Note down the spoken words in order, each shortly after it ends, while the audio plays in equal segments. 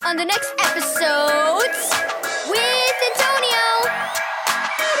on the next episodes with Antonio.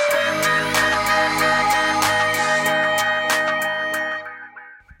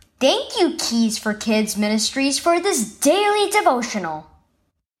 Thank you, Keys for Kids Ministries, for this daily devotional.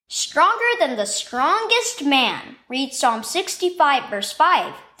 Stronger than the strongest man. Read Psalm 65, verse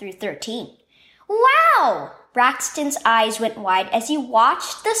 5 through 13. Wow! Braxton's eyes went wide as he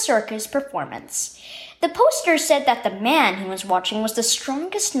watched the circus performance. The poster said that the man he was watching was the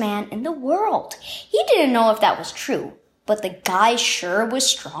strongest man in the world. He didn't know if that was true, but the guy sure was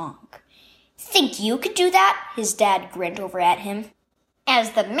strong. Think you could do that? His dad grinned over at him,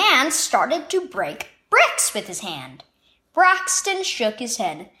 as the man started to break bricks with his hand. Braxton shook his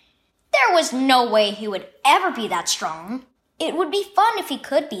head. There was no way he would ever be that strong. It would be fun if he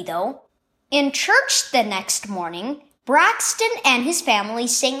could be, though. In church the next morning, Braxton and his family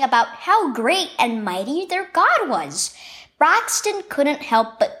sang about how great and mighty their God was. Braxton couldn't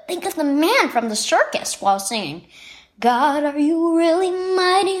help but think of the man from the circus while singing, God, are you really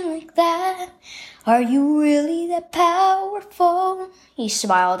mighty like that? Are you really that powerful? He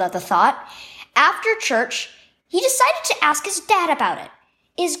smiled at the thought. After church, he decided to ask his dad about it.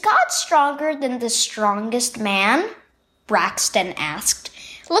 Is God stronger than the strongest man? Braxton asked,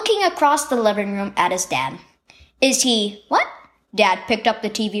 looking across the living room at his dad. Is he what? Dad picked up the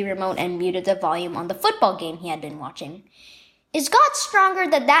TV remote and muted the volume on the football game he had been watching. Is God stronger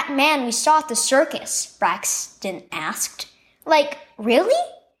than that man we saw at the circus? Braxton asked. Like, really?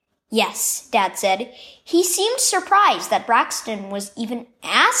 Yes, Dad said. He seemed surprised that Braxton was even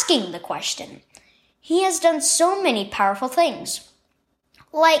asking the question. He has done so many powerful things.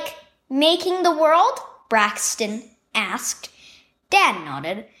 Like making the world? Braxton asked. Dad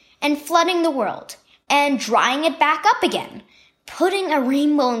nodded. And flooding the world. And drying it back up again. Putting a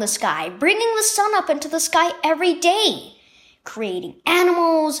rainbow in the sky. Bringing the sun up into the sky every day. Creating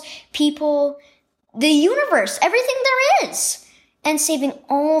animals, people, the universe, everything there is. And saving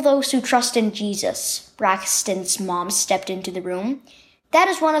all those who trust in Jesus. Braxton's mom stepped into the room. That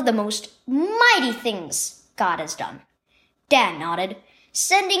is one of the most mighty things God has done. Dad nodded.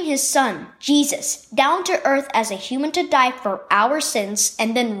 Sending his son, Jesus, down to earth as a human to die for our sins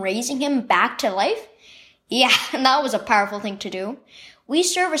and then raising him back to life? Yeah, that was a powerful thing to do. We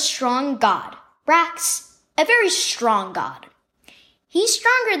serve a strong God. A very strong God. He's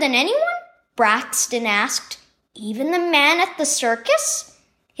stronger than anyone? Braxton asked. Even the man at the circus?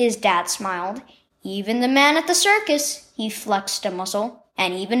 His dad smiled. Even the man at the circus, he flexed a muscle,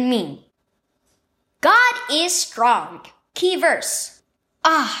 and even me. God is strong. Key verse.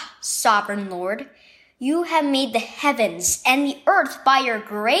 Ah, sovereign Lord, you have made the heavens and the earth by your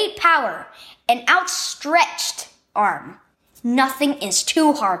great power and outstretched arm. Nothing is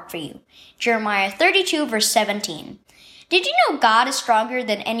too hard for you. Jeremiah 32, verse 17. Did you know God is stronger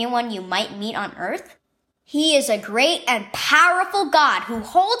than anyone you might meet on earth? He is a great and powerful God who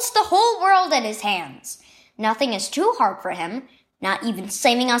holds the whole world in his hands. Nothing is too hard for him, not even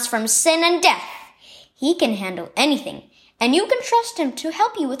saving us from sin and death. He can handle anything, and you can trust him to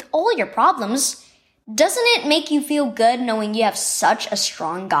help you with all your problems. Doesn't it make you feel good knowing you have such a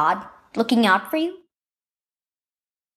strong God looking out for you?